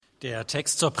Der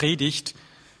Text zur Predigt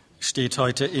steht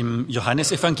heute im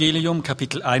Johannes-Evangelium,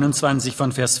 Kapitel 21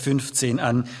 von Vers 15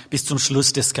 an bis zum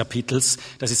Schluss des Kapitels.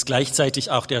 Das ist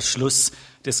gleichzeitig auch der Schluss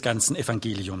des ganzen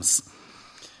Evangeliums.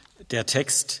 Der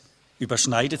Text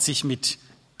überschneidet sich mit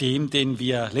dem, den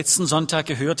wir letzten Sonntag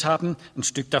gehört haben. Ein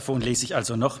Stück davon lese ich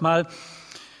also nochmal.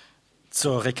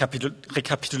 Zur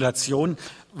Rekapitulation,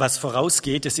 was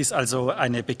vorausgeht. Es ist also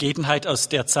eine Begebenheit aus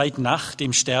der Zeit nach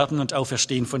dem Sterben und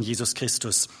Auferstehen von Jesus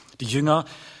Christus. Die Jünger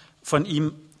von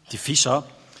ihm, die Fischer,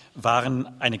 waren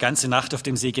eine ganze Nacht auf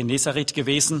dem See Genezareth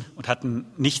gewesen und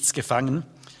hatten nichts gefangen.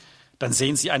 Dann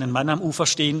sehen sie einen Mann am Ufer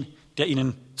stehen, der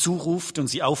ihnen zuruft und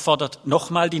sie auffordert,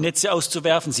 nochmal die Netze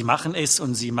auszuwerfen. Sie machen es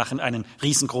und sie machen einen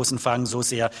riesengroßen Fang, so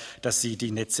sehr, dass sie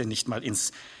die Netze nicht mal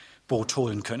ins Boot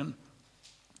holen können.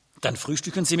 Dann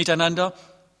frühstücken sie miteinander.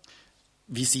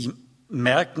 Wie sie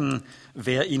merken,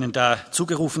 wer ihnen da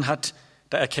zugerufen hat,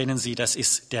 da erkennen sie, das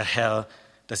ist der Herr,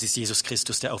 das ist Jesus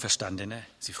Christus, der Auferstandene.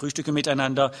 Sie frühstücken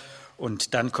miteinander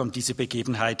und dann kommt diese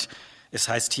Begebenheit. Es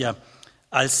heißt hier,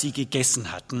 als sie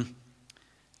gegessen hatten,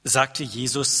 sagte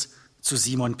Jesus zu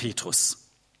Simon Petrus: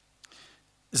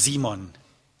 Simon,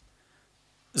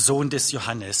 Sohn des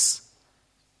Johannes,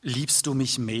 liebst du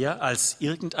mich mehr als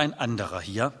irgendein anderer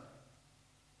hier?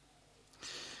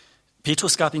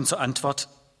 Petrus gab ihm zur Antwort: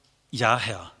 Ja,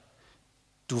 Herr,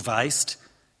 du weißt,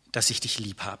 dass ich dich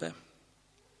lieb habe.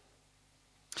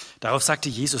 Darauf sagte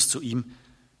Jesus zu ihm: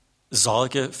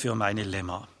 Sorge für meine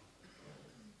Lämmer.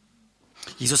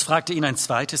 Jesus fragte ihn ein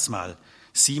zweites Mal: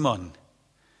 Simon,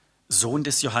 Sohn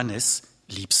des Johannes,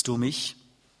 liebst du mich?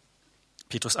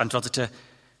 Petrus antwortete: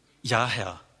 Ja,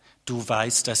 Herr, du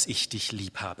weißt, dass ich dich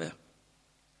lieb habe.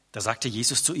 Da sagte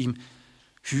Jesus zu ihm: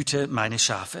 Hüte meine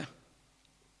Schafe.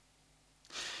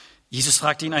 Jesus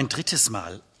fragte ihn ein drittes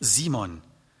Mal: Simon,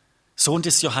 Sohn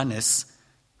des Johannes,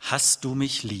 hast du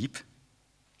mich lieb?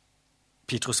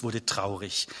 Petrus wurde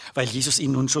traurig, weil Jesus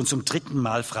ihn nun schon zum dritten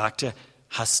Mal fragte: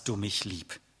 Hast du mich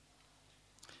lieb?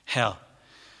 Herr,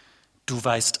 du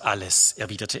weißt alles,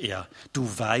 erwiderte er. Du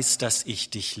weißt, dass ich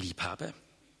dich lieb habe.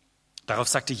 Darauf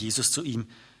sagte Jesus zu ihm: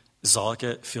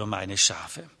 Sorge für meine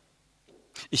Schafe.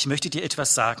 Ich möchte dir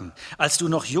etwas sagen. Als du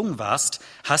noch jung warst,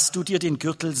 hast du dir den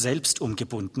Gürtel selbst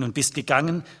umgebunden und bist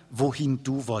gegangen, wohin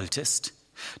du wolltest.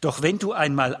 Doch wenn du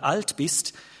einmal alt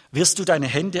bist, wirst du deine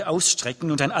Hände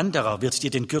ausstrecken und ein anderer wird dir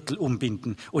den Gürtel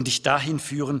umbinden und dich dahin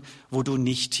führen, wo du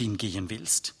nicht hingehen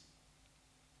willst.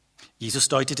 Jesus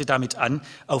deutete damit an,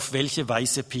 auf welche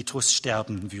Weise Petrus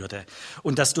sterben würde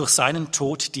und dass durch seinen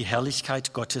Tod die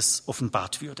Herrlichkeit Gottes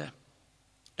offenbart würde.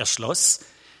 Er schloss,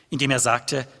 indem er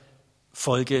sagte: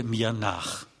 Folge mir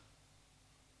nach.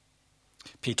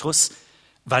 Petrus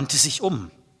wandte sich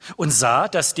um und sah,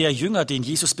 dass der Jünger, den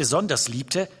Jesus besonders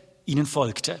liebte, ihnen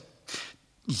folgte.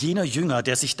 Jener Jünger,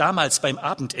 der sich damals beim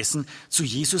Abendessen zu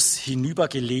Jesus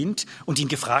hinübergelehnt und ihn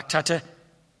gefragt hatte: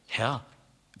 Herr,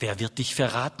 wer wird dich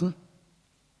verraten?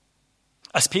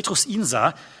 Als Petrus ihn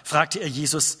sah, fragte er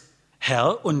Jesus: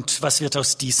 Herr, und was wird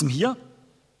aus diesem hier?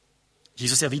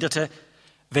 Jesus erwiderte: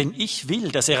 Wenn ich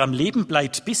will, dass er am Leben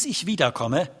bleibt, bis ich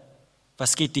wiederkomme,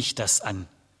 was geht dich das an?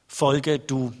 Folge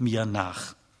du mir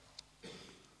nach.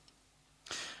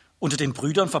 Unter den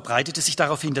Brüdern verbreitete sich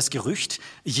daraufhin das Gerücht,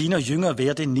 jener Jünger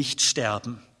werde nicht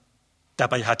sterben.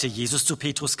 Dabei hatte Jesus zu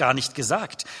Petrus gar nicht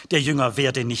gesagt, der Jünger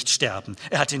werde nicht sterben.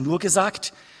 Er hatte nur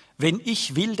gesagt: Wenn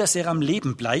ich will, dass er am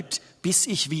Leben bleibt, bis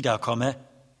ich wiederkomme,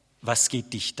 was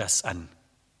geht dich das an?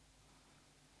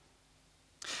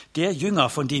 Der Jünger,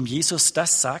 von dem Jesus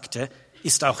das sagte,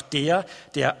 ist auch der,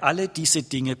 der alle diese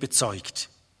Dinge bezeugt.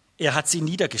 Er hat sie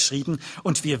niedergeschrieben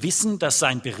und wir wissen, dass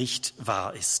sein Bericht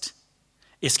wahr ist.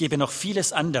 Es gäbe noch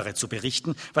vieles andere zu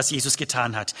berichten, was Jesus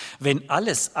getan hat. Wenn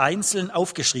alles einzeln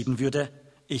aufgeschrieben würde,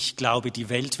 ich glaube, die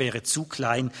Welt wäre zu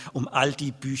klein, um all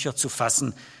die Bücher zu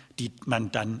fassen, die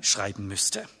man dann schreiben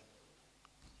müsste.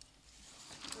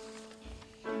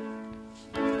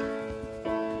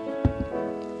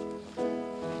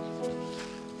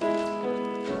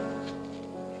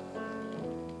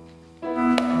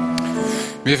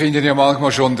 Wir finden ja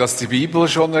manchmal schon, dass die Bibel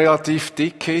schon relativ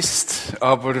dick ist,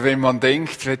 aber wenn man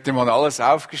denkt, hätte man alles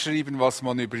aufgeschrieben, was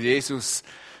man über Jesus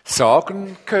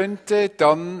sagen könnte,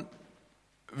 dann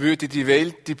würde die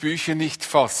Welt die Bücher nicht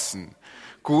fassen.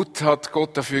 Gut hat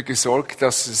Gott dafür gesorgt,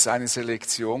 dass es eine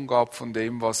Selektion gab von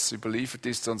dem, was überliefert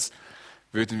ist, sonst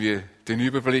würden wir den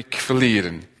Überblick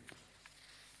verlieren.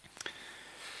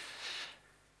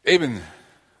 Eben,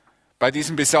 bei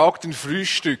diesem besagten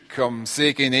Frühstück am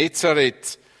See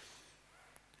Genezareth,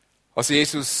 als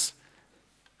Jesus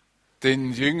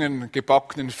den Jüngern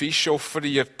gebackenen Fisch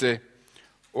offerierte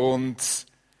und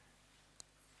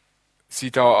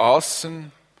sie da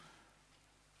aßen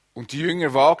Und die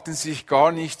Jünger wagten sich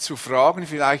gar nicht zu fragen,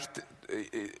 vielleicht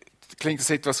klingt das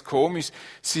etwas komisch,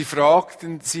 sie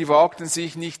wagten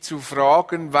sich nicht zu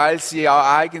fragen, weil sie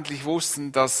ja eigentlich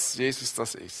wussten, dass Jesus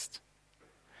das ist.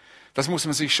 Das muss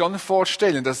man sich schon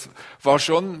vorstellen, das war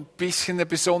schon ein bisschen eine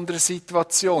besondere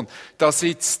Situation. Da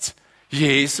sitzt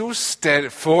Jesus,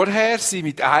 der vorher sie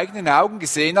mit eigenen Augen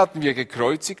gesehen hatten, wie er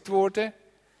gekreuzigt wurde,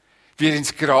 wie er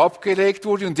ins Grab gelegt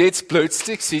wurde und jetzt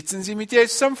plötzlich sitzen sie mit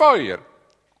Jesus am Feuer.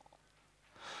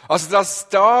 Also, dass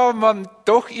da man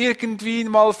doch irgendwie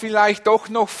mal vielleicht doch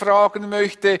noch fragen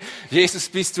möchte, Jesus,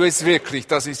 bist du es wirklich?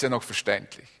 Das ist ja noch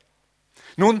verständlich.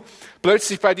 Nun,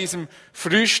 plötzlich bei diesem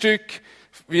Frühstück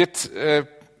wird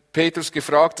Petrus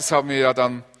gefragt, das haben wir ja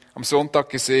dann am Sonntag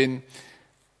gesehen,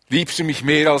 liebst du mich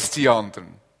mehr als die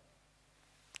anderen?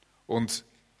 Und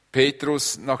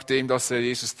Petrus, nachdem dass er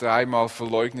Jesus 3-mal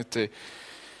verleugnete,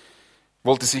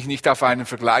 wollte sich nicht auf einen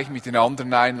Vergleich mit den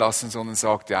anderen einlassen, sondern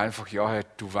sagte einfach, ja Herr,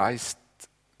 du weißt,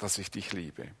 dass ich dich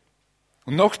liebe.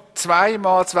 Und noch 2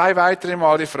 weitere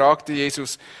Male fragte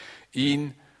Jesus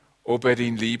ihn, ob er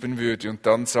ihn lieben würde. Und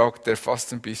dann sagt er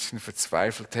fast ein bisschen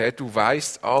verzweifelt, Herr, du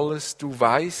weißt alles, du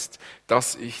weißt,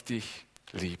 dass ich dich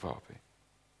lieb habe.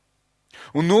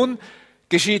 Und nun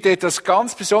geschieht etwas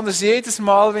ganz Besonderes. Jedes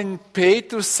Mal, wenn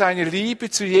Petrus seine Liebe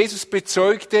zu Jesus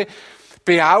bezeugte,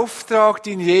 beauftragt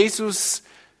ihn Jesus,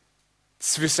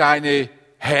 für seine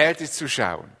Herde zu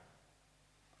schauen.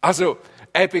 Also,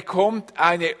 er bekommt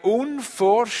eine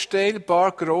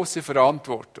unvorstellbar große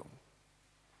Verantwortung.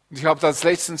 Und ich habe das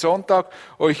letzten Sonntag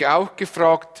euch auch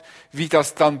gefragt, wie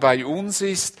das dann bei uns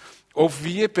ist, ob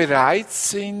wir bereit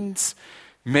sind,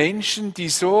 Menschen, die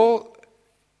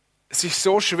sich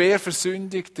so schwer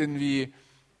versündigten wie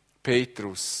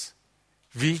Petrus,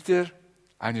 wieder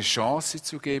eine Chance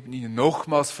zu geben, ihnen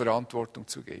nochmals Verantwortung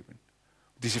zu geben.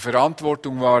 Und diese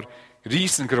Verantwortung war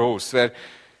riesengroß. Wer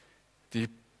die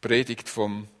Predigt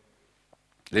vom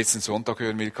letzten Sonntag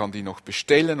hören will, kann die noch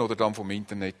bestellen oder dann vom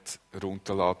Internet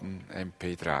runterladen,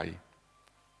 MP3.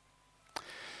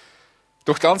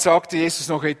 Doch dann sagte Jesus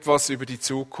noch etwas über die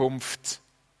Zukunft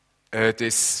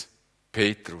des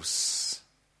Petrus.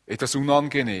 Etwas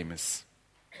Unangenehmes.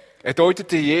 Er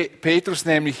deutete Petrus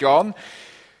nämlich an,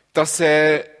 dass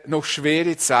er noch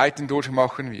schwere Zeiten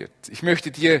durchmachen wird. Ich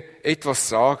möchte dir etwas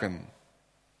sagen.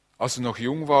 Als du noch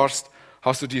jung warst,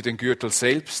 hast du dir den Gürtel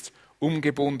selbst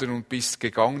umgebunden und bist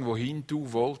gegangen, wohin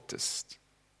du wolltest.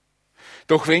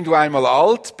 Doch wenn du einmal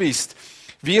alt bist,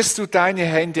 wirst du deine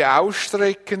Hände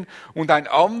ausstrecken und ein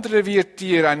anderer wird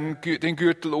dir den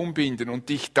Gürtel umbinden und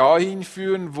dich dahin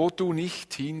führen, wo du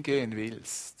nicht hingehen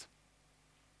willst.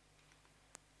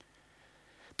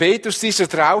 Petrus, dieser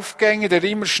Draufgänger, der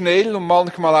immer schnell und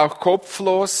manchmal auch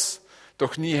kopflos,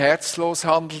 doch nie herzlos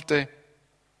handelte,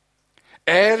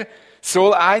 er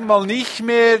soll einmal nicht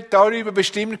mehr darüber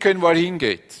bestimmen können, wo er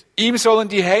hingeht. Ihm sollen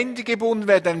die Hände gebunden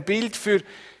werden, ein Bild für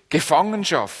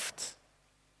Gefangenschaft.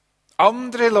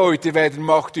 Andere Leute werden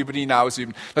Macht über ihn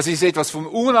ausüben. Das ist etwas vom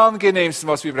Unangenehmsten,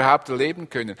 was wir überhaupt erleben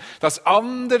können. Dass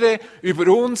andere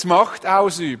über uns Macht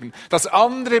ausüben. Dass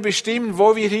andere bestimmen,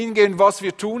 wo wir hingehen, was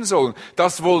wir tun sollen.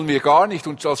 Das wollen wir gar nicht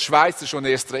und als Schweizer schon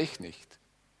erst recht nicht.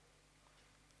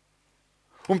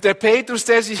 Und der Petrus,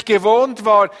 der sich gewohnt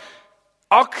war,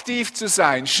 aktiv zu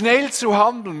sein, schnell zu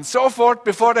handeln, sofort,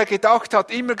 bevor er gedacht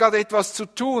hat, immer gerade etwas zu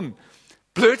tun,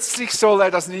 plötzlich soll er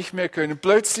das nicht mehr können.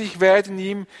 Plötzlich werden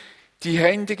ihm die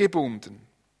Hände gebunden.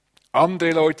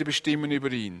 Andere Leute bestimmen über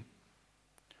ihn.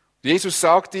 Jesus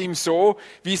sagte ihm so,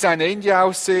 wie sein Ende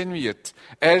aussehen wird.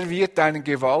 Er wird einen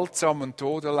gewaltsamen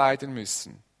Tod erleiden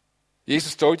müssen.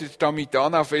 Jesus deutet damit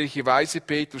an, auf welche Weise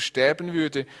Petrus sterben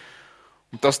würde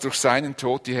und dass durch seinen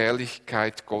Tod die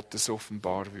Herrlichkeit Gottes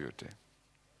offenbar würde.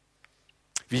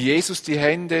 Wie Jesus die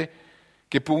Hände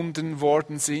gebunden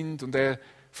worden sind und er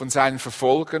von seinen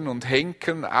Verfolgern und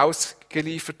Henkern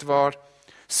ausgeliefert war,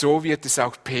 so wird es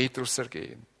auch Petrus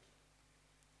ergehen.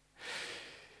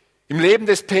 Im Leben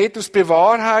des Petrus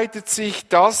bewahrheitet sich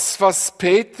das, was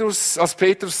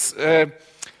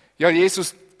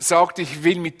Jesus sagt, ich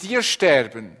will mit dir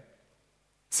sterben,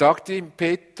 sagt ihm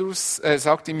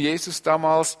Jesus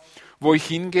damals, wo ich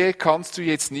hingehe, kannst du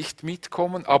jetzt nicht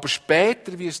mitkommen, aber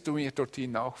später wirst du mir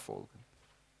dorthin nachfolgen.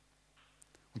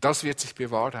 Und das wird sich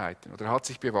bewahrheiten oder hat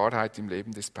sich bewahrheitet im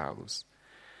Leben des Petrus.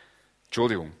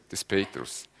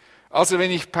 Also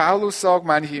wenn ich Paulus sage,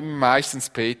 meine ich immer meistens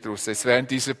Petrus, jetzt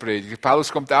während dieser Predigt.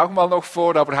 Paulus kommt auch mal noch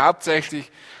vor, aber hauptsächlich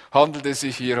handelt es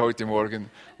sich hier heute Morgen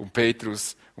um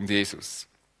Petrus, um Jesus.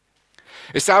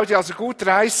 Es dauerte also gut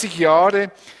 30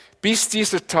 Jahre, bis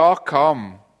dieser Tag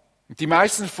kam. Und die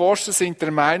meisten Forscher sind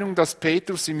der Meinung, dass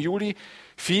Petrus im Juli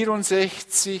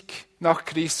 64 nach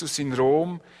Christus in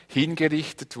Rom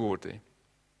hingerichtet wurde.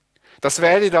 Das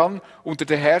wäre dann unter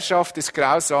der Herrschaft des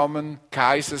grausamen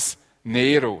Kaisers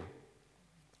Nero.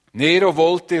 Nero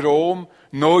wollte Rom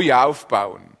neu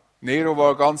aufbauen. Nero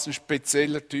war ganz ein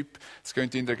spezieller Typ, das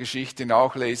könnt ihr in der Geschichte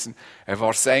nachlesen. Er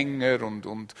war Sänger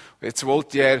und jetzt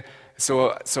wollte er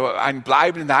so einen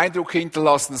bleibenden Eindruck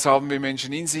hinterlassen. Das haben wir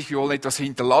Menschen in sich, wir wollen etwas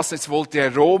hinterlassen. Jetzt wollte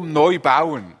er Rom neu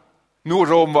bauen. Nur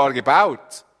Rom war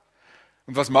gebaut.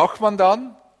 Und was macht man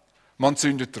dann? Man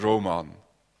zündet Rom an.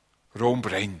 Rom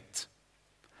brennt.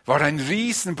 War ein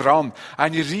Riesenbrand,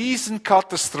 eine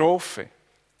Riesenkatastrophe.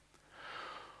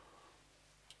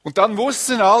 Und dann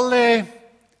wussten alle,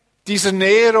 dieser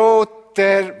Nero,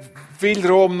 der will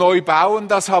Rom neu bauen,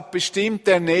 das hat bestimmt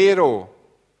der Nero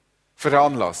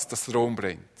veranlasst, dass Rom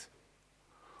brennt.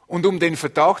 Und um den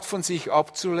Verdacht von sich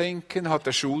abzulenken, hat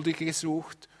er Schuldige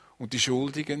gesucht und die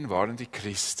Schuldigen waren die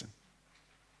Christen.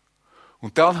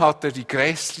 Und dann hat er die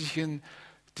grässlichsten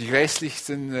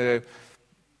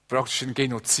praktischen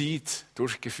Genozid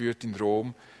durchgeführt in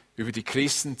Rom über die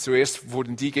Christen. Zuerst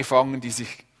wurden die gefangen, die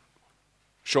sich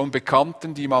schon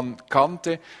bekannten, die man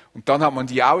kannte. Und dann hat man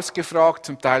die ausgefragt,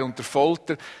 zum Teil unter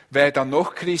Folter, wer dann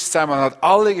noch Christ sei. Man hat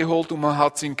alle geholt und man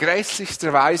hat sie in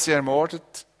grässlichster Weise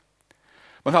ermordet.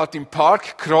 Man hat im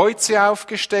Park Kreuze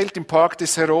aufgestellt, im Park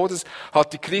des Herodes,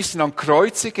 hat die Christen an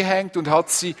Kreuze gehängt und hat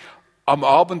sie am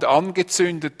Abend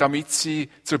angezündet, damit sie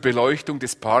zur Beleuchtung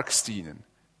des Parks dienen.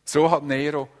 So hat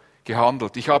Nero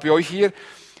gehandelt. Ich habe euch hier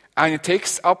einen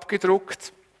Text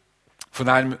abgedruckt von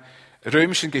einem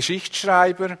römischen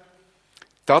Geschichtsschreiber,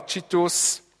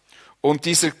 Tacitus, und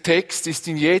dieser Text ist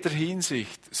in jeder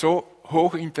Hinsicht so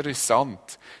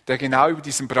hochinteressant, der genau über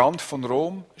diesen Brand von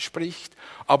Rom spricht,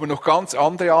 aber noch ganz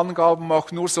andere Angaben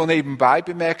macht, nur so nebenbei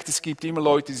bemerkt. Es gibt immer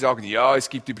Leute, die sagen, ja, es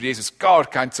gibt über Jesus gar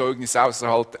kein Zeugnis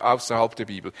außerhalb der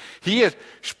Bibel. Hier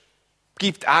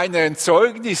gibt einer ein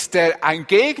Zeugnis, der ein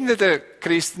Gegner der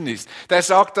Christen ist. Der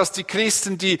sagt, dass die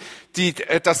Christen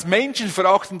das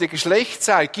menschenverachtende Geschlecht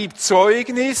sei. Gibt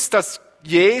Zeugnis, dass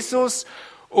Jesus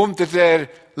unter der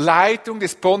Leitung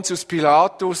des Pontius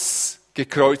Pilatus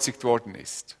gekreuzigt worden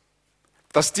ist.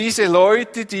 Dass diese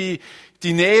Leute, die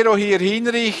Nero hier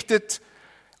hinrichtet,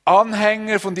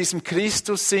 Anhänger von diesem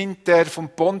Christus sind, der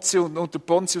unter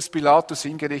Pontius Pilatus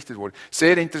hingerichtet wurde.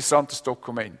 Sehr interessantes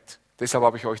Dokument. Deshalb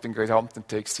habe ich euch den gesamten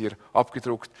Text hier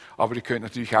abgedruckt. Aber ihr könnt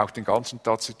natürlich auch den ganzen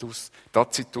Tacitus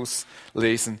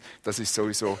lesen. Das ist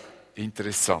sowieso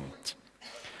interessant.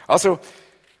 Also,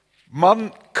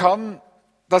 man kann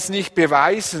das nicht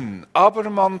beweisen, aber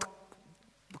man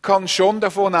kann schon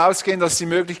davon ausgehen, dass die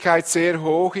Möglichkeit sehr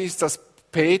hoch ist, dass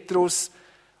Petrus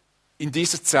in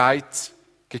dieser Zeit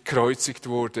gekreuzigt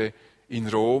wurde in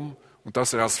Rom und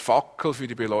dass er als Fackel für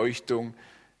die Beleuchtung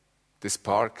des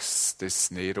Parks des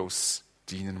Neros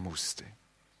dienen musste.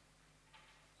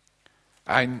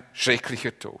 Ein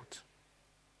schrecklicher Tod.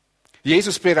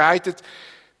 Jesus bereitet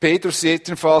Petrus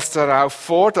jedenfalls darauf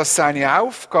vor, dass seine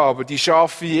Aufgabe, die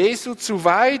Schafe Jesu zu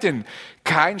weiden,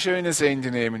 kein schönes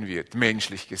Ende nehmen wird,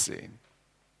 menschlich gesehen.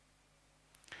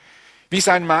 Wie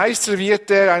sein Meister wird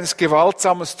er eines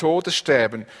gewaltsamen Todes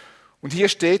sterben. Und hier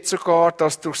steht sogar,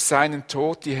 dass durch seinen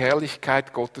Tod die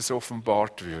Herrlichkeit Gottes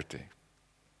offenbart würde.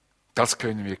 Das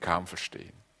können wir kaum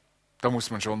verstehen. Da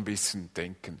muss man schon ein bisschen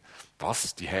denken,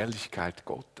 was, die Herrlichkeit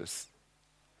Gottes?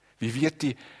 Wie wird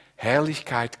die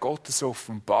Herrlichkeit Gottes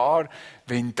offenbar,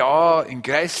 wenn da in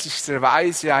grässlichster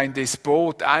Weise ein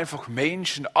Despot einfach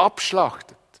Menschen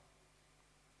abschlachtet?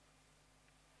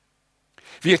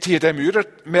 Wird hier der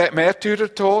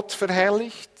Märtyrertod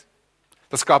verherrlicht?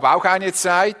 Das gab auch eine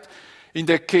Zeit in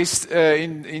der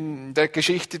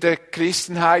Geschichte der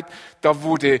Christenheit, da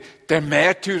wurde der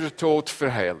Märtyrertod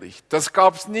verherrlicht. Das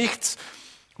gab es nichts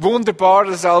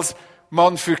Wunderbares, als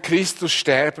man für Christus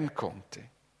sterben konnte.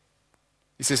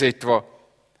 Ist es etwa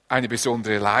eine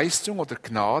besondere Leistung oder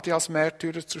Gnade, als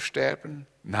Märtyrer zu sterben?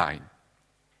 Nein.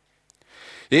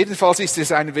 Jedenfalls ist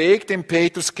es ein Weg, den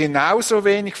Petrus genauso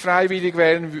wenig freiwillig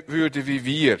wählen würde wie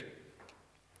wir.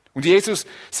 Und Jesus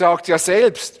sagt ja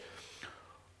selbst,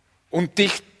 und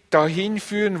dich dahin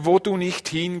führen, wo du nicht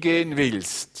hingehen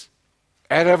willst.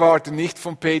 Er erwartet nicht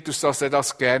von Petrus, dass er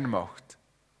das gern macht.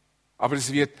 Aber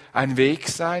es wird ein Weg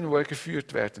sein, wo er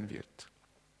geführt werden wird.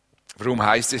 Warum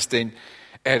heißt es denn,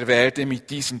 er werde mit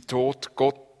diesem Tod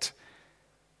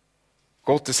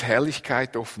Gottes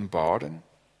Herrlichkeit offenbaren?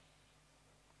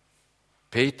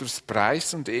 Petrus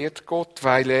preist und ehrt Gott,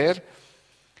 weil er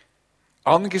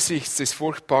angesichts des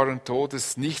furchtbaren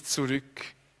Todes nicht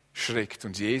zurückschreckt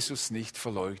und Jesus nicht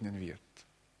verleugnen wird.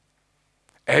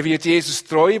 Er wird Jesus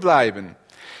treu bleiben.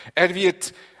 Er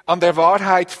wird an der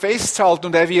Wahrheit festhalten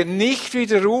und er wird nicht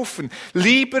widerrufen.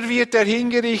 Lieber wird er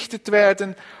hingerichtet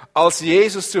werden, als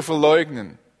Jesus zu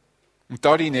verleugnen. Und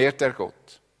darin ehrt er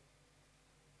Gott.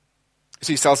 Es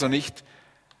ist also nicht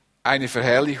eine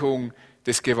Verherrlichung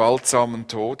des gewaltsamen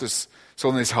Todes,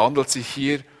 sondern es handelt sich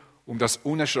hier um das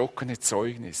unerschrockene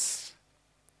Zeugnis.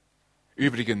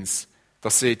 Übrigens,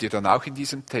 das seht ihr dann auch in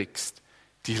diesem Text,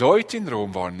 die Leute in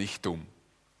Rom waren nicht dumm.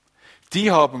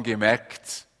 Die haben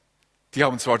gemerkt, die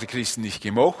haben zwar die Christen nicht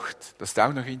gemocht, das ist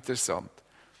auch noch interessant,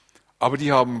 aber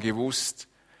die haben gewusst,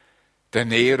 der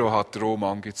Nero hat Rom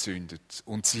angezündet.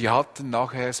 Und sie hatten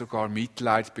nachher sogar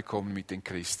Mitleid bekommen mit den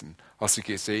Christen, als sie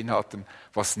gesehen hatten,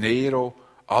 was Nero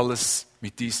alles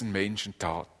mit diesen Menschen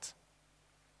tat.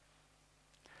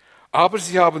 Aber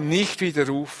sie haben nicht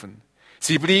widerrufen.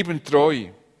 Sie blieben treu.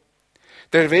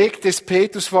 Der Weg des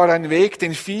Petrus war ein Weg,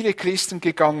 den viele Christen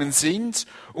gegangen sind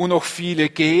und noch viele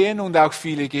gehen und auch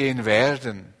viele gehen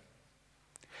werden.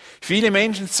 Viele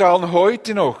Menschen zahlen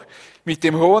heute noch mit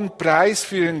dem hohen Preis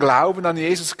für ihren Glauben an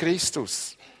Jesus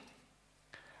Christus.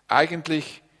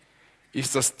 Eigentlich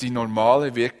ist das die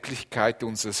normale Wirklichkeit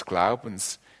unseres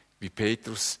Glaubens, wie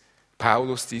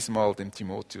Paulus diesmal dem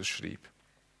Timotheus schrieb.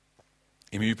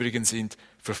 Im Übrigen sind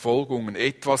Verfolgungen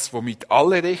etwas, womit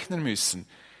alle rechnen müssen,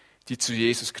 die zu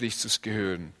Jesus Christus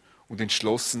gehören und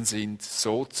entschlossen sind,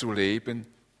 so zu leben,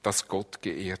 dass Gott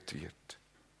geehrt wird.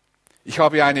 Ich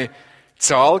habe eine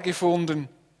Zahl gefunden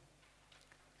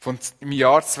von im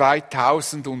Jahr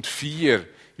 2004,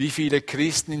 wie viele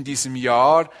Christen in diesem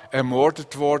Jahr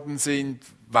ermordet worden sind,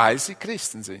 weil sie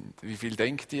Christen sind. Wie viel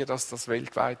denkt ihr, dass das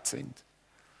weltweit sind?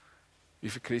 Wie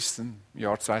viele Christen im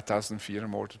Jahr 2004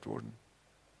 ermordet wurden?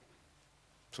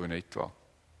 So in etwa.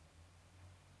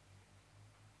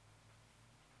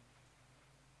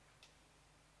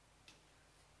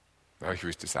 Ja, ich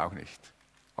wüsste es auch nicht.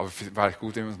 Aber vielleicht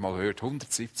gut, wenn man es mal hört.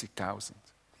 170.000.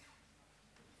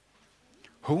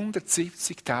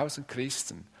 170.000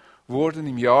 Christen wurden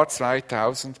im Jahr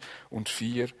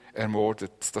 2004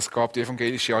 ermordet. Das gab die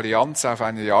Evangelische Allianz auf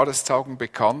einer Jahrestagung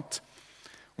bekannt.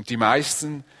 Und die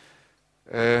meisten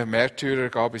Märtyrer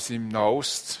gab es im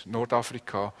Nahost,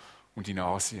 Nordafrika und in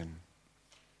Asien.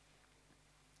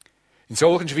 In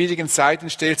solchen schwierigen Zeiten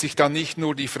stellt sich dann nicht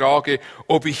nur die Frage,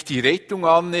 ob ich die Rettung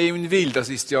annehmen will. Das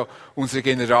ist ja unsere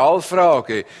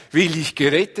Generalfrage. Will ich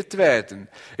gerettet werden?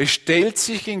 Es stellt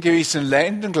sich in gewissen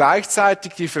Ländern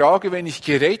gleichzeitig die Frage, wenn ich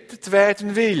gerettet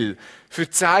werden will, für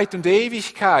Zeit und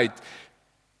Ewigkeit,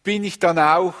 bin ich dann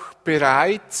auch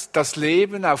bereit, das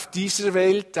Leben auf dieser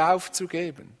Welt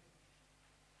aufzugeben?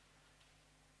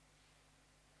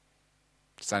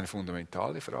 Das ist eine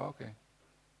fundamentale Frage.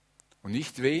 Und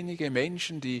nicht wenige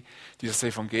Menschen, die das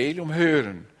Evangelium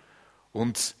hören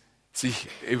und sich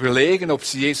überlegen, ob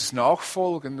sie Jesus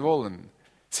nachfolgen wollen,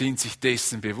 sind sich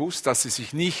dessen bewusst, dass sie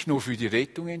sich nicht nur für die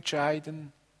Rettung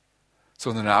entscheiden,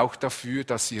 sondern auch dafür,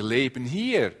 dass ihr Leben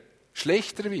hier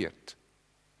schlechter wird.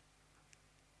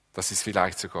 Dass sie es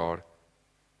vielleicht sogar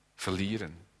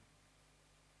verlieren.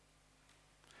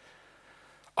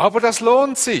 Aber das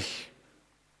lohnt sich.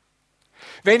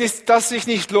 Wenn es das sich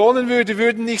nicht lohnen würde,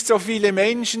 würden nicht so viele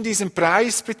Menschen diesen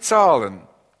Preis bezahlen.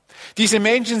 Diese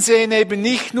Menschen sehen eben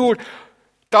nicht nur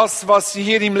das, was sie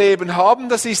hier im Leben haben,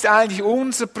 das ist eigentlich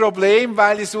unser Problem,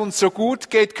 weil es uns so gut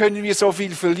geht, können wir so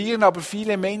viel verlieren, aber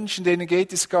viele Menschen, denen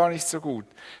geht es gar nicht so gut.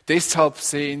 Deshalb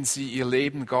sehen sie ihr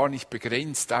Leben gar nicht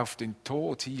begrenzt auf den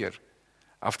Tod hier,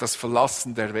 auf das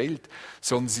Verlassen der Welt,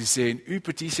 sondern sie sehen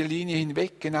über diese Linie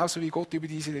hinweg, genauso wie Gott über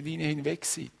diese Linie hinweg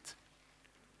sieht.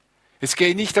 Es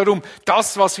geht nicht darum,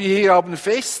 das, was wir hier haben,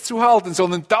 festzuhalten,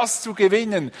 sondern das zu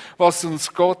gewinnen, was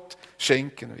uns Gott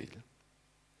schenken will.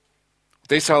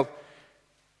 Deshalb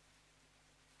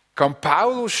kann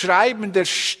Paulus schreiben, der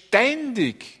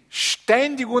ständig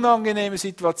unangenehme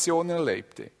Situationen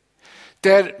erlebte,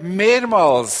 der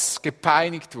mehrmals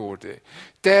gepeinigt wurde,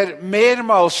 der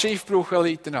mehrmals Schiffbruch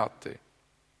erlitten hatte,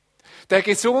 der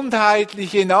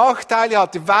gesundheitliche Nachteile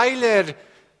hatte, weil er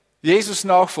Jesus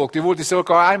nachfolgt. Er wurde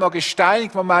sogar einmal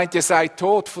gesteinigt, man meint, er sei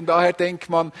tot. Von daher denkt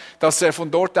man, dass er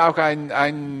von dort auch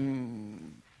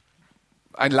ein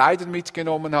Leiden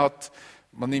mitgenommen hat.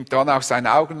 Man nimmt dann auch sein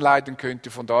Augenleiden, könnte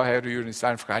von daher rühren, ist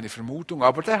einfach eine Vermutung.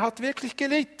 Aber der hat wirklich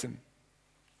gelitten.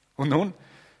 Und nun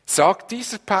sagt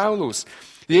dieser Paulus,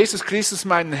 Jesus Christus,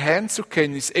 meinen Herrn zu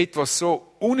kennen, ist etwas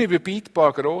so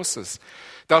unüberbietbar Großes,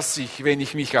 dass ich, wenn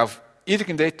ich mich auf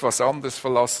irgendetwas anderes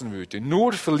verlassen würde,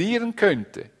 nur verlieren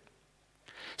könnte.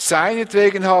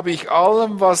 Seinetwegen habe ich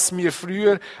allem, was mir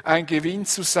früher ein Gewinn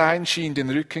zu sein schien,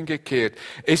 den Rücken gekehrt.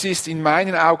 Es ist in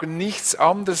meinen Augen nichts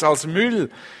anderes als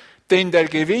Müll, denn der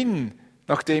Gewinn,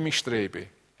 nach dem ich strebe,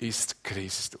 ist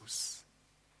Christus.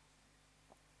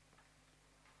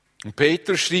 Und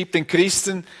Petrus schrieb den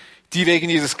Christen, die wegen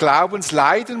ihres Glaubens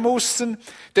leiden mussten,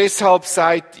 deshalb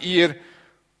seid ihr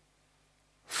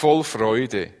voll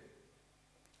Freude,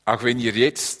 auch wenn ihr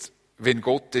jetzt, wenn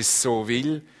Gott es so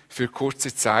will, für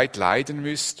kurze Zeit leiden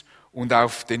müsst und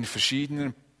auf die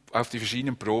verschiedenen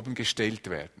Proben gestellt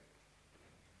werden.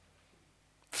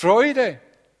 Freude.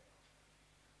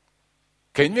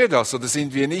 Kennen wir das oder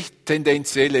sind wir nicht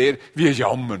tendenziell eher, wir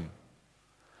jammern?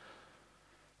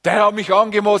 Der hat mich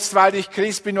angemotzt, weil ich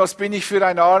Christ bin, was bin ich für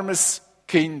ein armes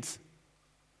Kind?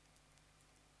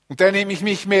 Und der nimmt mich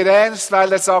nicht mehr ernst,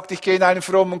 weil er sagt, ich gehe in einen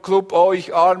frommen Club, oh,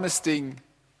 ich armes Ding.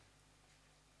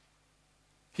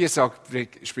 Hier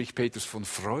spricht Petrus von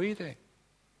Freude.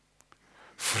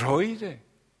 Freude.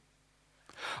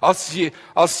 Als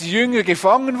die Jünger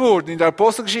gefangen wurden, in der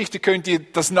Apostelgeschichte könnt ihr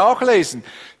das nachlesen,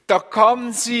 da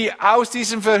kamen sie aus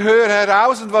diesem Verhör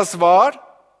heraus und was war?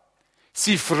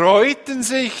 Sie freuten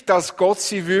sich, dass Gott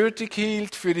sie würdig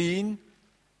hielt, für ihn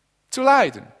zu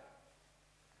leiden.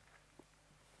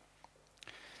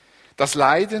 Das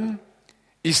Leiden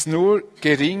ist nur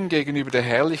gering gegenüber der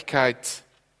Herrlichkeit,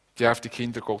 die auf die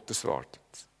Kinder Gottes wartet.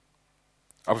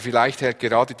 Aber vielleicht hält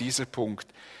gerade dieser Punkt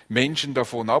Menschen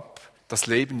davon ab, das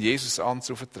Leben Jesus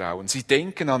anzuvertrauen. Sie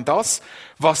denken an das,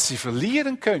 was sie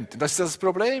verlieren könnten. Das ist das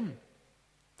Problem.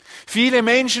 Viele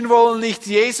Menschen wollen nicht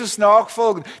Jesus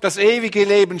nachfolgen, das ewige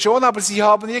Leben schon, aber sie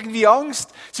haben irgendwie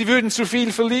Angst, sie würden zu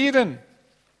viel verlieren.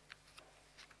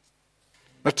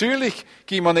 Natürlich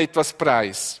gibt man etwas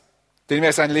preis, denn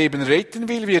wer sein Leben retten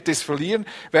will, wird es verlieren,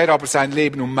 wer aber sein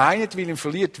Leben um meinetwillen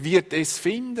verliert, wird es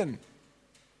finden.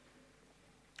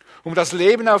 Um das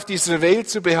Leben auf dieser Welt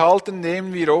zu behalten,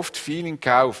 nehmen wir oft viel in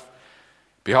Kauf.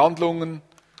 Behandlungen,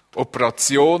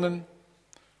 Operationen,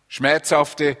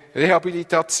 schmerzhafte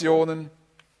Rehabilitationen.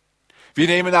 Wir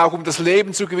nehmen auch, um das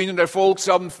Leben zu gewinnen und Erfolg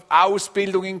zu haben,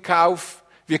 Ausbildung in Kauf.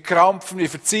 Wir krampfen, wir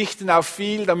verzichten auf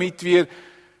viel, damit wir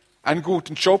einen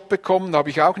guten Job bekommen, da habe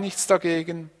ich auch nichts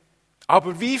dagegen.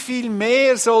 Aber wie viel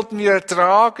mehr sollten wir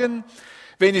ertragen,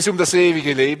 wenn es um das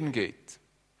ewige Leben geht?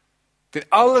 Denn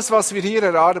alles, was wir hier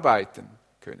erarbeiten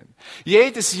können,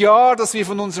 jedes Jahr, das wir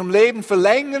von unserem Leben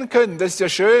verlängern können, das ist ja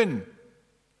schön,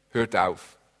 hört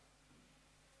auf.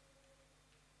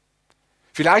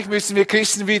 Vielleicht müssen wir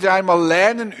Christen wieder einmal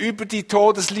lernen, über die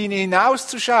Todeslinie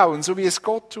hinauszuschauen, so wie es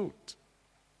Gott tut.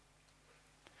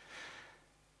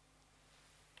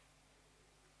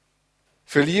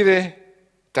 Verliere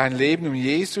dein Leben um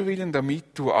Jesu willen,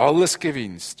 damit du alles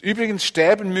gewinnst. Übrigens,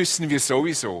 sterben müssen wir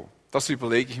sowieso. Das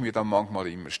überlege ich mir dann manchmal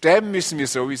immer. Sterben müssen wir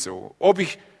sowieso. Ob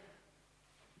ich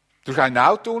durch einen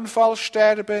Autounfall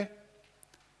sterbe,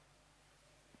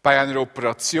 bei einer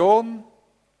Operation,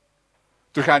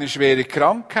 durch eine schwere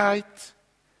Krankheit.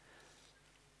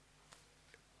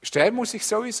 Sterben muss ich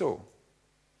sowieso.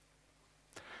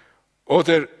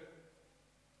 Oder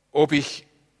ob ich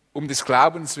um des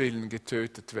Glaubens willen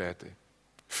getötet werde.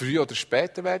 Früher oder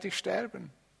später werde ich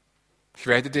sterben. Ich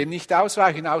werde dem nicht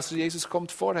ausweichen, außer Jesus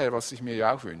kommt vorher, was ich mir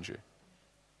ja auch wünsche.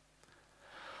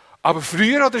 Aber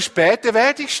früher oder später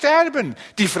werde ich sterben.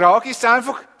 Die Frage ist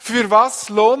einfach, für was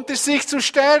lohnt es sich zu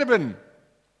sterben?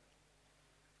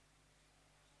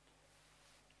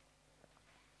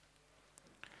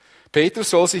 Petrus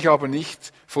soll sich aber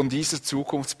nicht von dieser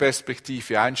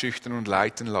Zukunftsperspektive einschüchtern und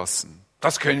leiten lassen.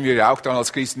 Das können wir ja auch dann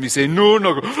als Christen. Wir sehen nur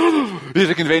noch,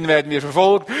 irgendwann werden wir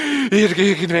verfolgt,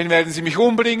 irgendwann werden sie mich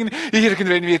umbringen,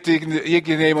 irgendwann wird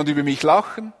irgendjemand über mich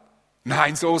lachen.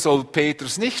 Nein, so soll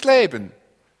Petrus nicht leben.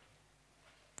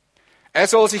 Er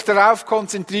soll sich darauf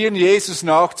konzentrieren, Jesus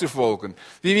nachzufolgen,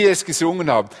 wie wir es gesungen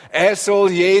haben. Er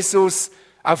soll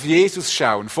auf Jesus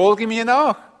schauen. Folge mir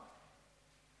nach.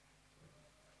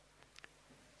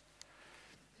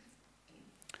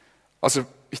 Also,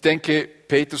 ich denke,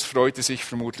 Petrus freute sich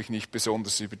vermutlich nicht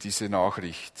besonders über diese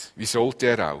Nachricht. Wie sollte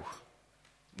er auch?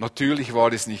 Natürlich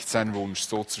war es nicht sein Wunsch,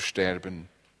 so zu sterben.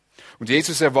 Und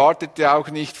Jesus erwartete auch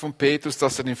nicht von Petrus,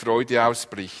 dass er in Freude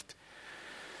ausbricht.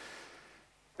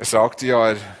 Er sagte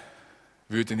ja, er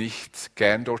würde nicht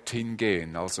gern dorthin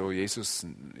gehen. Also Jesus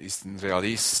ist ein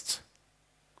Realist.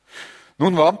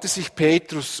 Nun wandte sich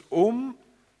Petrus um,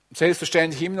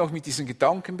 selbstverständlich immer noch mit diesen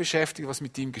Gedanken beschäftigt, was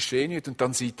mit ihm geschehen wird. Und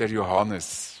dann sieht er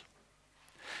Johannes.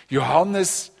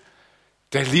 Johannes,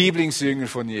 der Lieblingsjünger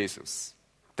von Jesus.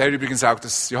 Der übrigens auch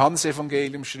das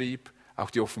Johannesevangelium schrieb, auch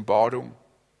die Offenbarung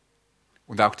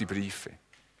und auch die Briefe.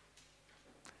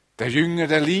 Der Jünger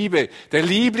der Liebe, der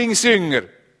Lieblingsjünger.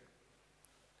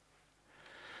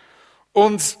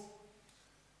 Und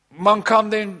man kann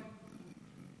den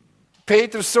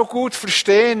Petrus so gut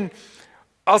verstehen,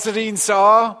 als er ihn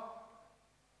sah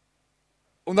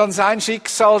und an sein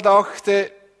Schicksal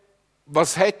dachte,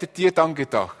 was hättet ihr dann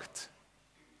gedacht,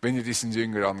 wenn ihr diesen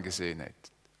Jünger angesehen hättet?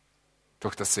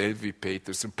 Doch dasselbe wie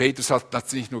Petrus. Und Petrus hat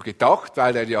das nicht nur gedacht,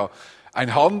 weil er ja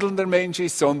ein handelnder Mensch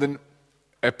ist, sondern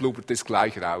er blubbert es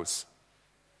gleich raus.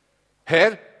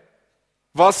 Herr,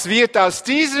 was wird aus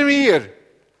diesem hier?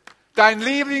 Dein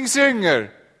Lieblingsjünger?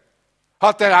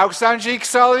 Hat er auch sein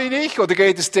Schicksal wie ich? Oder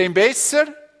geht es dem besser?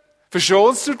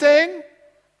 Verschonst du den?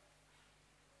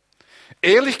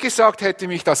 Ehrlich gesagt hätte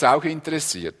mich das auch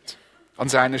interessiert, an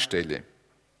seiner Stelle.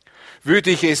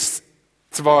 Würde ich es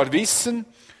zwar wissen,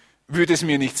 würde es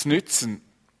mir nichts nützen,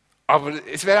 aber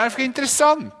es wäre einfach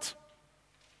interessant.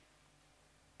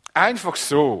 Einfach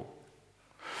so.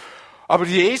 Aber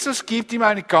Jesus gibt ihm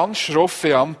eine ganz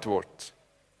schroffe Antwort.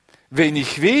 Wenn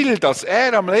ich will, dass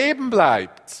er am Leben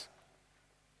bleibt,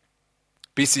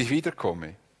 bis ich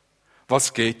wiederkomme,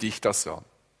 was geht dich das an?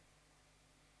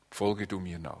 Folge du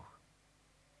mir nach.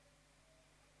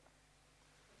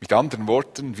 Mit anderen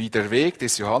Worten, wie der Weg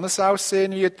des Johannes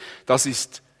aussehen wird, das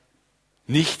ist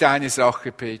nicht deine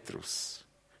Sache, Petrus.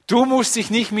 Du musst dich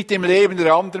nicht mit dem Leben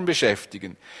der anderen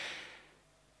beschäftigen.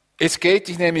 Es geht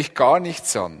dich nämlich gar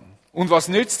nichts an. Und was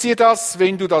nützt dir das,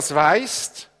 wenn du das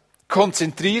weißt?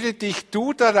 Konzentriere dich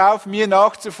du darauf, mir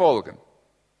nachzufolgen.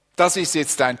 Das ist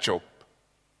jetzt dein Job.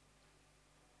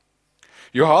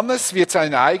 Johannes wird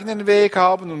seinen eigenen Weg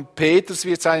haben und Petrus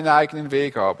wird seinen eigenen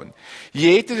Weg haben.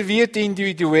 Jeder wird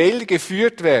individuell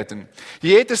geführt werden.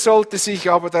 Jeder sollte sich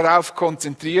aber darauf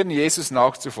konzentrieren, Jesus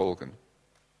nachzufolgen.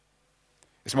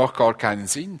 Es macht gar keinen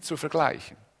Sinn zu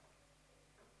vergleichen.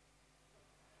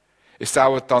 Es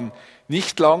dauerte dann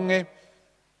nicht lange,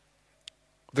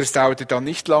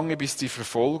 bis die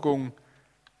Verfolgung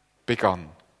begann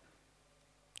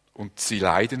und sie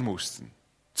leiden mussten.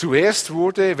 Zuerst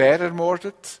wurde wer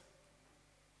ermordet?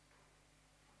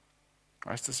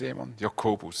 Weiß das jemand?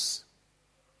 Jakobus.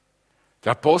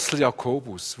 Der Apostel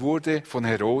Jakobus wurde von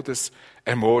Herodes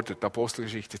ermordet,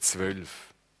 Apostelgeschichte 12.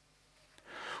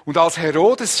 Und als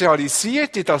Herodes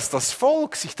realisierte, dass das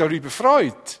Volk sich darüber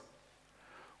freut,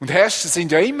 und Herrscher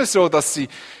sind ja immer so, dass sie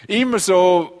immer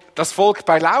so das Volk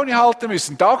bei Laune halten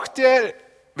müssen, dachte er,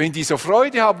 wenn die so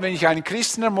Freude haben, wenn ich einen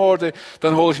Christen ermorde,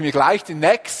 dann hole ich mir gleich den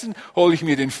Nächsten, hole ich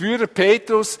mir den Führer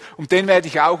Petrus und den werde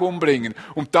ich auch umbringen.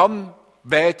 Und dann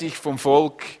werde ich vom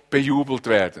Volk bejubelt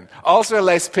werden. Also er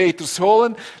lässt Petrus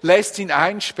holen, lässt ihn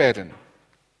einsperren.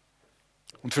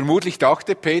 Und vermutlich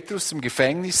dachte Petrus im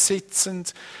Gefängnis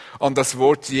sitzend an das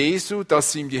Wort Jesu,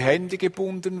 dass ihm die Hände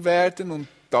gebunden werden und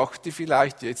dachte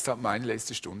vielleicht, jetzt hat meine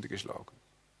letzte Stunde geschlagen.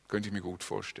 Könnte ich mir gut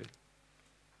vorstellen.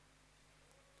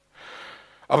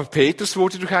 Aber Petrus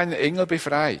wurde durch einen Engel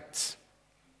befreit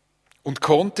und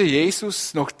konnte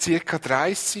Jesus noch circa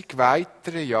 30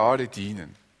 weitere Jahre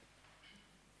dienen.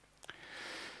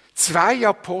 2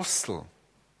 Apostel,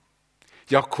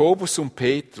 Jakobus und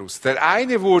Petrus. Der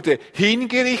eine wurde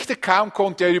hingerichtet, kaum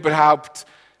konnte er überhaupt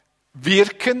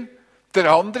wirken.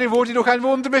 Der andere wurde durch ein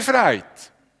Wunder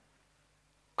befreit.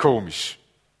 Komisch.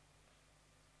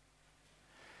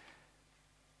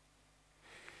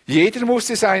 Jeder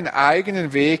musste seinen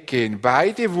eigenen Weg gehen.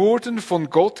 Beide wurden von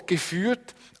Gott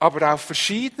geführt, aber auf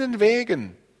verschiedenen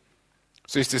Wegen.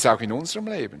 So ist es auch in unserem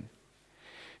Leben.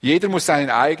 Jeder muss seinen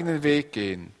eigenen Weg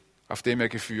gehen, auf dem er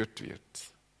geführt wird.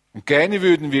 Und gerne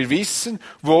würden wir wissen,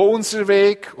 wo unser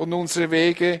Weg und unsere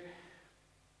Wege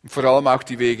und vor allem auch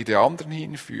die Wege der anderen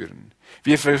hinführen.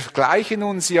 Wir vergleichen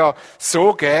uns ja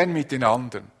so gern mit den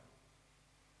anderen.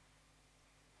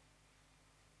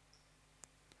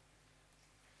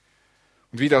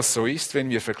 Und wie das so ist, wenn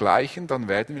wir vergleichen, dann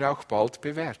werden wir auch bald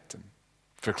bewerten.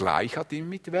 Vergleich hat immer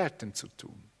mit Werten zu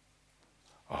tun.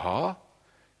 Aha,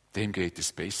 dem geht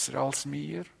es besser als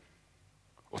mir.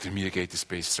 Oder mir geht es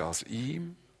besser als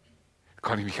ihm.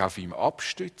 Kann ich mich auf ihm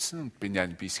abstützen und bin ja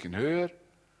ein bisschen höher.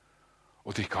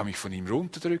 Oder ich kann mich von ihm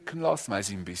runterdrücken lassen, weil es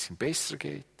ihm ein bisschen besser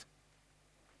geht.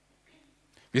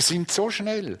 Wir sind so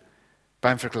schnell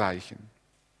beim Vergleichen.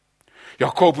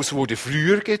 Jakobus wurde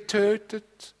früher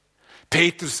getötet.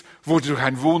 Petrus wurde durch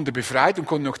ein Wunder befreit und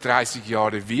konnte noch 30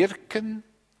 Jahre wirken.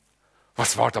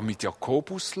 Was war da mit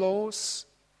Jakobus los?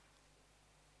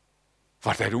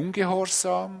 War der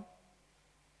ungehorsam?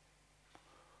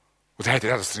 Oder hätte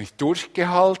er das nicht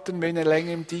durchgehalten, wenn er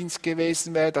länger im Dienst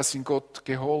gewesen wäre, dass ihn Gott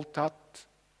geholt hat?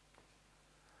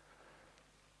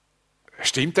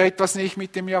 Stimmt da etwas nicht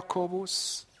mit dem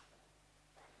Jakobus?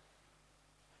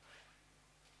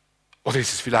 Oder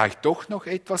ist es vielleicht doch noch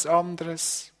etwas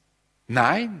anderes?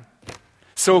 Nein,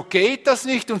 so geht das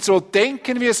nicht und so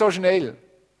denken wir so schnell.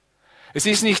 Es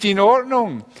ist nicht in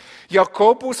Ordnung.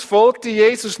 Jakobus folgte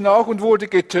Jesus nach und wurde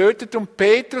getötet und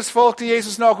Petrus folgte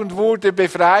Jesus nach und wurde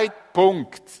befreit.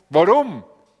 Punkt. Warum?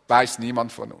 weiß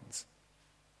niemand von uns.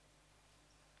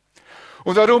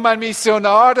 Und warum ein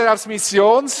Missionar, der aufs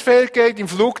Missionsfeld geht, im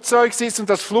Flugzeug sitzt und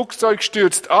das Flugzeug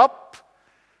stürzt ab,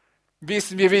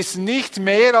 wir wissen nicht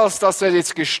mehr, als dass er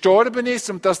jetzt gestorben ist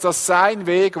und dass das sein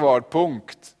Weg war.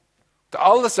 Punkt. Und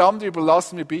alles andere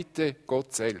überlassen wir bitte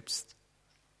Gott selbst.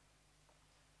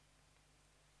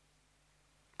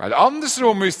 Weil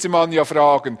andersrum müsste man ja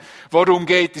fragen, warum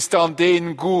geht es dann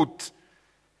denen gut,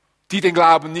 die den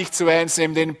Glauben nicht so ernst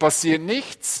nehmen, denen passiert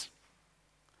nichts.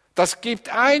 Das gibt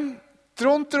ein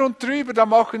drunter und drüber, da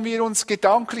machen wir uns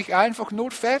gedanklich einfach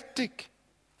nur fertig.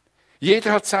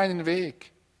 Jeder hat seinen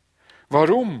Weg.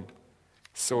 Warum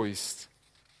so ist,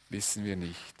 wissen wir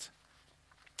nicht.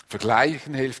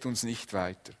 Vergleichen hilft uns nicht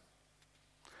weiter.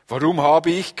 Warum habe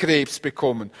ich Krebs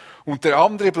bekommen und der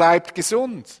andere bleibt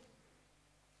gesund?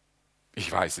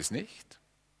 Ich weiß es nicht.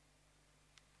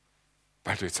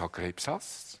 Weil du jetzt halt Krebs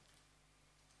hast.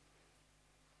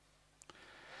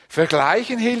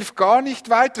 Vergleichen hilft gar nicht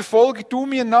weiter. Folge du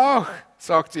mir nach,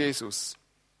 sagt Jesus.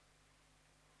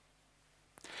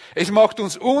 Es macht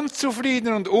uns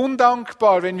unzufrieden und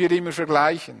undankbar, wenn wir immer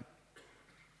vergleichen.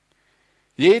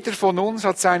 Jeder von uns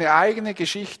hat seine eigene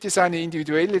Geschichte, seine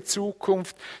individuelle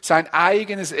Zukunft, sein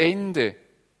eigenes Ende.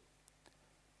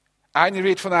 Einer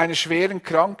wird von einer schweren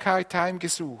Krankheit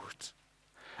heimgesucht.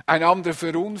 Ein anderer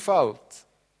verunfallt.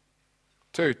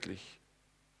 Tödlich.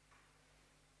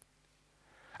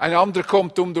 Ein anderer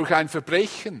kommt um durch ein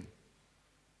Verbrechen,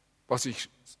 was ich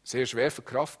sehr schwer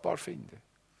verkraftbar finde.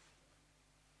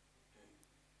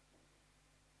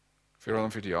 Vor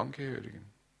allem für die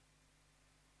Angehörigen.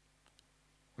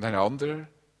 Und ein anderer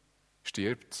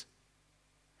stirbt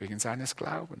wegen seines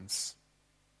Glaubens.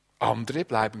 Andere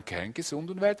bleiben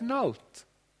kerngesund und werden alt.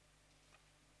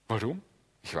 Warum?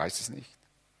 Ich weiß es nicht.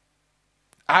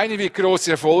 Eine wird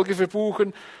große Erfolge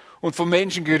verbuchen und von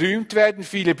Menschen gerühmt werden.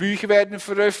 Viele Bücher werden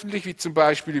veröffentlicht, wie zum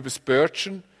Beispiel über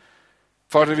Spurgeon,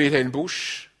 Pfarrer Wilhelm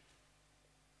Busch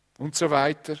und so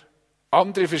weiter.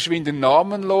 Andere verschwinden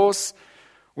namenlos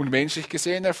und menschlich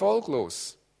gesehen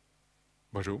erfolglos.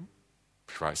 Warum?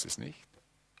 Ich weiß es nicht.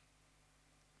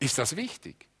 Ist das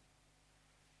wichtig?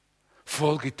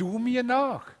 Folge du mir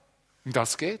nach. Um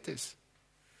das geht es.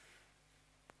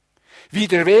 Wie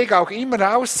der Weg auch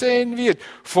immer aussehen wird,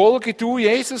 folge du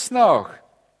Jesus nach.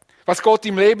 Was Gott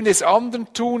im Leben des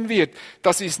anderen tun wird,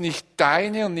 das ist nicht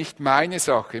deine und nicht meine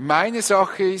Sache. Meine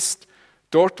Sache ist,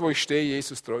 dort wo ich stehe,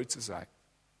 Jesus treu zu sein.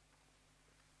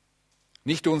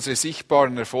 Nicht unsere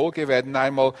sichtbaren Erfolge werden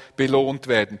einmal belohnt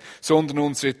werden, sondern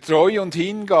unsere Treue und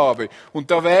Hingabe. Und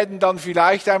da werden dann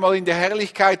vielleicht einmal in der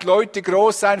Herrlichkeit Leute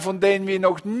groß sein, von denen wir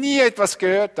noch nie etwas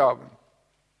gehört haben.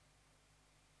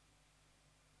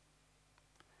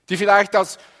 Die vielleicht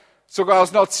sogar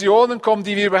aus Nationen kommen,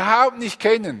 die wir überhaupt nicht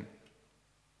kennen.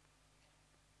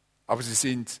 Aber sie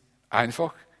sind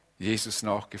einfach Jesus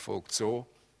nachgefolgt, so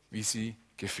wie sie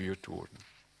geführt wurden.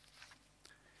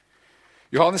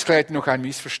 Johannes klärte noch ein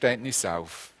Missverständnis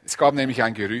auf. Es gab nämlich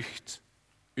ein Gerücht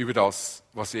über das,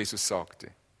 was Jesus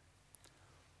sagte.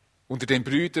 Unter den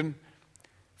Brüdern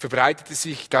verbreitete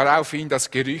sich daraufhin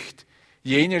das Gerücht,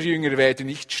 jener Jünger werde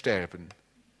nicht sterben.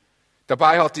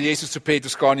 Dabei hatte Jesus zu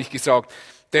Petrus gar nicht gesagt,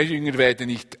 der Jünger werde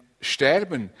nicht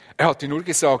sterben. Er hatte nur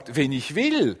gesagt, wenn ich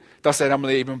will, dass er am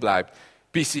Leben bleibt,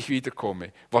 bis ich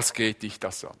wiederkomme, was geht dich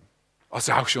das an?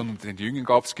 Also auch schon unter den Jüngern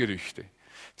gab es Gerüchte.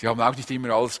 Die haben auch nicht immer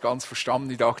alles ganz verstanden.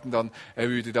 Die dachten dann, er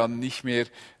würde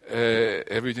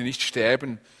nicht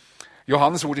sterben.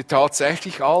 Johannes wurde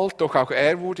tatsächlich alt, doch auch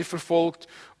er wurde verfolgt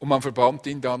und man verbannte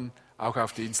ihn dann auch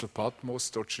auf die Insel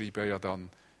Patmos. Dort schrieb er ja dann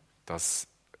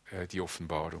die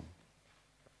Offenbarung.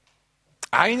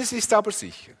 Eines ist aber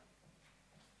sicher.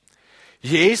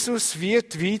 Jesus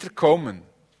wird wiederkommen.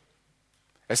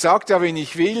 Er sagt ja, wenn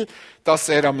ich will, dass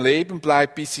er am Leben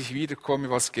bleibt, bis ich wiederkomme,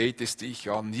 was geht es dich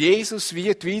an? Jesus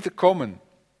wird wiederkommen.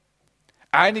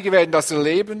 Einige werden das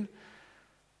erleben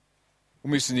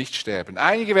und müssen nicht sterben.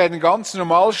 Einige werden ganz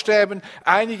normal sterben,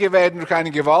 einige werden durch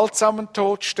einen gewaltsamen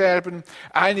Tod sterben,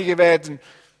 einige werden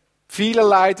viel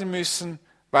leiden müssen,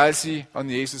 weil sie an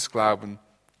Jesus glauben.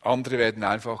 Andere werden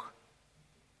einfach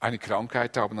eine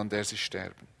Krankheit haben, an der sie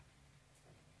sterben.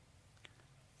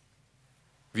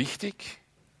 Wichtig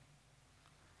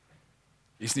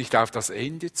ist nicht auf das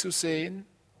Ende zu sehen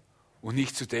und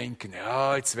nicht zu denken,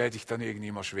 ja, jetzt werde ich dann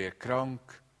irgendwie mal schwer krank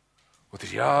oder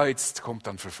ja, jetzt kommt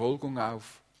dann Verfolgung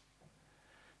auf.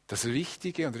 Das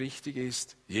Wichtige und Richtige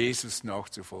ist, Jesus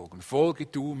nachzufolgen. Folge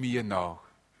du mir nach.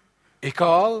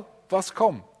 Egal, was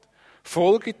kommt.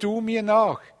 Folge du mir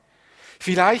nach.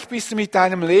 Vielleicht bist du mit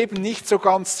deinem Leben nicht so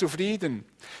ganz zufrieden.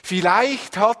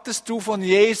 Vielleicht hattest du von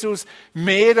Jesus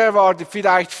mehr erwartet,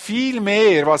 vielleicht viel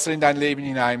mehr, was er in dein Leben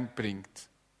hineinbringt.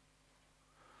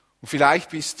 Und vielleicht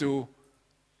bist du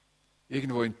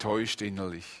irgendwo enttäuscht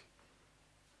innerlich,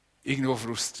 irgendwo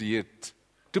frustriert.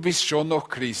 Du bist schon noch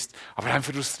Christ, aber ein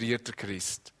frustrierter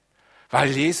Christ, weil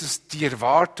Jesus die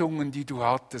Erwartungen, die du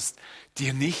hattest,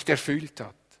 dir nicht erfüllt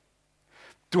hat.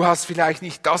 Du hast vielleicht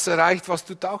nicht das erreicht, was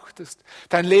du dachtest.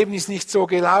 Dein Leben ist nicht so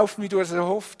gelaufen, wie du es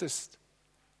erhofftest.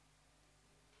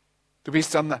 Du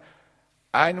bist an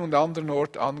einem und anderen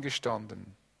Ort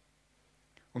angestanden.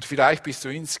 Und vielleicht bist du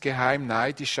insgeheim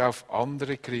neidisch auf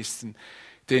andere Christen,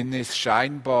 denen es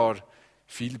scheinbar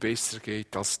viel besser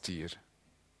geht als dir.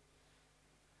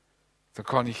 Dann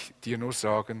kann ich dir nur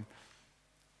sagen,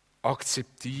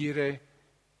 akzeptiere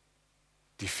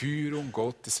die Führung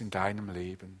Gottes in deinem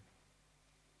Leben.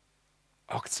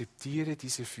 Akzeptiere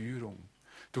diese Führung.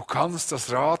 Du kannst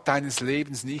das Rad deines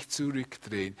Lebens nicht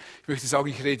zurückdrehen. Ich möchte sagen,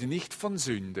 ich rede nicht von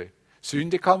Sünde.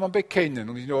 Sünde kann man bekennen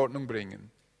und in Ordnung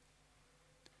bringen.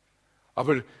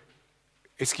 Aber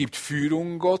es gibt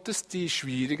Führungen Gottes, die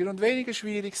schwieriger und weniger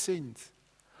schwierig sind.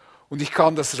 Und ich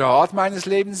kann das Rad meines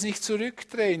Lebens nicht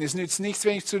zurückdrehen. Es nützt nichts,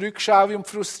 wenn ich zurückschaue und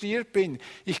frustriert bin.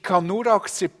 Ich kann nur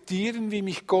akzeptieren, wie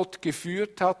mich Gott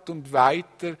geführt hat und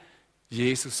weiter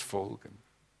Jesus folgen.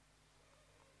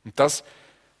 Und das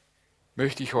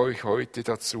möchte ich euch heute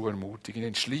dazu ermutigen.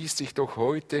 Entschließ dich doch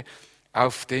heute,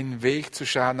 auf den Weg zu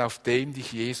schauen, auf dem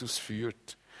dich Jesus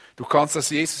führt. Du kannst das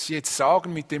Jesus jetzt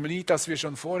sagen mit dem Lied, das wir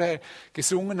schon vorher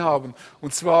gesungen haben.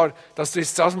 Und zwar, dass du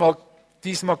jetzt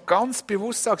diesmal ganz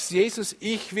bewusst sagst, Jesus,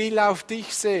 ich will auf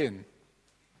dich sehen.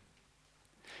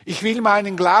 Ich will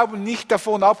meinen Glauben nicht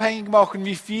davon abhängig machen,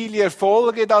 wie viele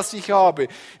Erfolge das ich habe,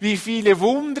 wie viele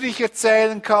Wunder ich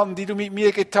erzählen kann, die du mit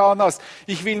mir getan hast.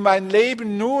 Ich will mein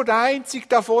Leben nur einzig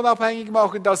davon abhängig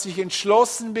machen, dass ich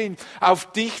entschlossen bin,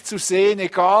 auf dich zu sehen,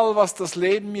 egal was das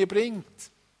Leben mir bringt.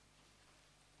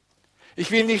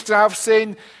 Ich will nicht darauf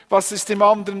sehen, dass es dem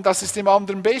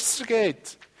anderen besser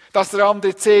geht, dass der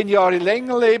andere 10 Jahre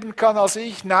länger leben kann als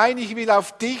ich. Nein, ich will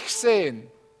auf dich sehen.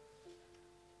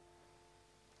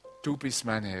 Du bist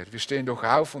mein Herr. Wir stehen doch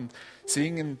auf und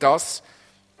singen das.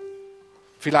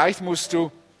 Vielleicht musst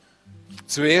du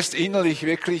zuerst innerlich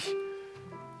wirklich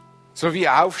so wie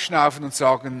aufschnaufen und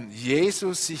sagen,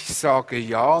 Jesus, ich sage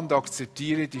ja und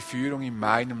akzeptiere die Führung in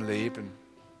meinem Leben.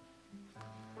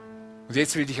 Und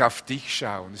jetzt will ich auf dich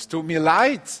schauen. Es tut mir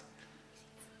leid,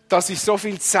 dass ich so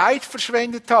viel Zeit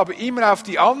verschwendet habe, immer auf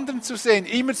die anderen zu sehen,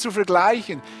 immer zu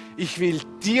vergleichen. Ich will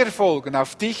dir folgen,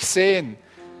 auf dich sehen.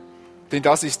 Denn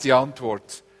das ist die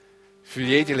Antwort für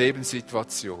jede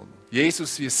Lebenssituation.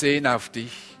 Jesus, wir sehen auf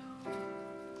dich.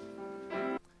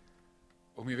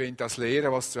 Und wir wollen das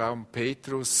lehren, was du auch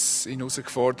Petrus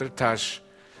herausgefordert hast,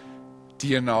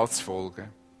 dir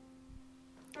nachzufolgen.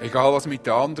 Egal, was mit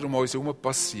den anderen um uns herum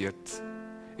passiert.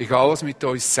 Egal, was mit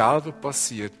uns selber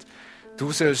passiert.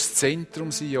 Du sollst das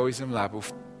Zentrum sein in unserem Leben.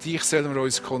 Auf dich sollen wir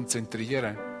uns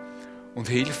konzentrieren. Und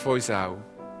hilf uns auch.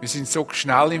 Wir sind so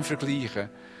schnell im Vergleichen.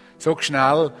 So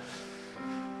schnell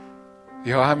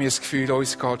haben wir das Gefühl,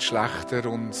 uns geht schlechter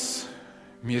und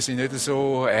wir sind nicht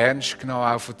so ernst genommen,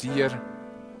 auch von dir.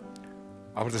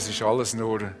 Aber das ist alles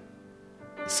nur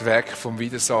das Werk vom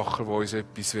Widersacher, der uns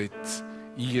etwas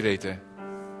einreden will.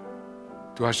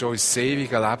 Du hast uns das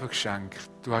ewige Leben geschenkt.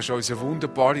 Du hast uns eine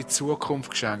wunderbare Zukunft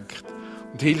geschenkt.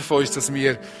 Und hilf uns, dass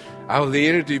wir auch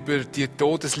lernen, über die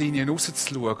Todeslinien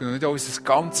rauszuschauen und nicht unser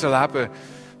ganzes Leben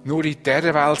nur in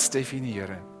dieser Welt zu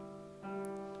definieren.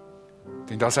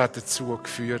 Denn das hat dazu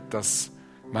geführt, dass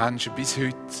Menschen bis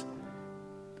heute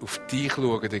auf dich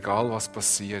schauen, egal was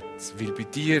passiert. Weil bei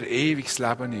dir ewiges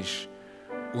Leben ist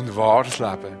und wahres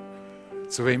Leben.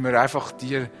 So wollen wir einfach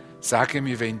dir sagen,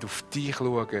 wir wollen auf dich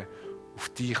schauen, auf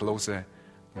dich hören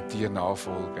und dir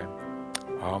nachfolgen.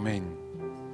 Amen.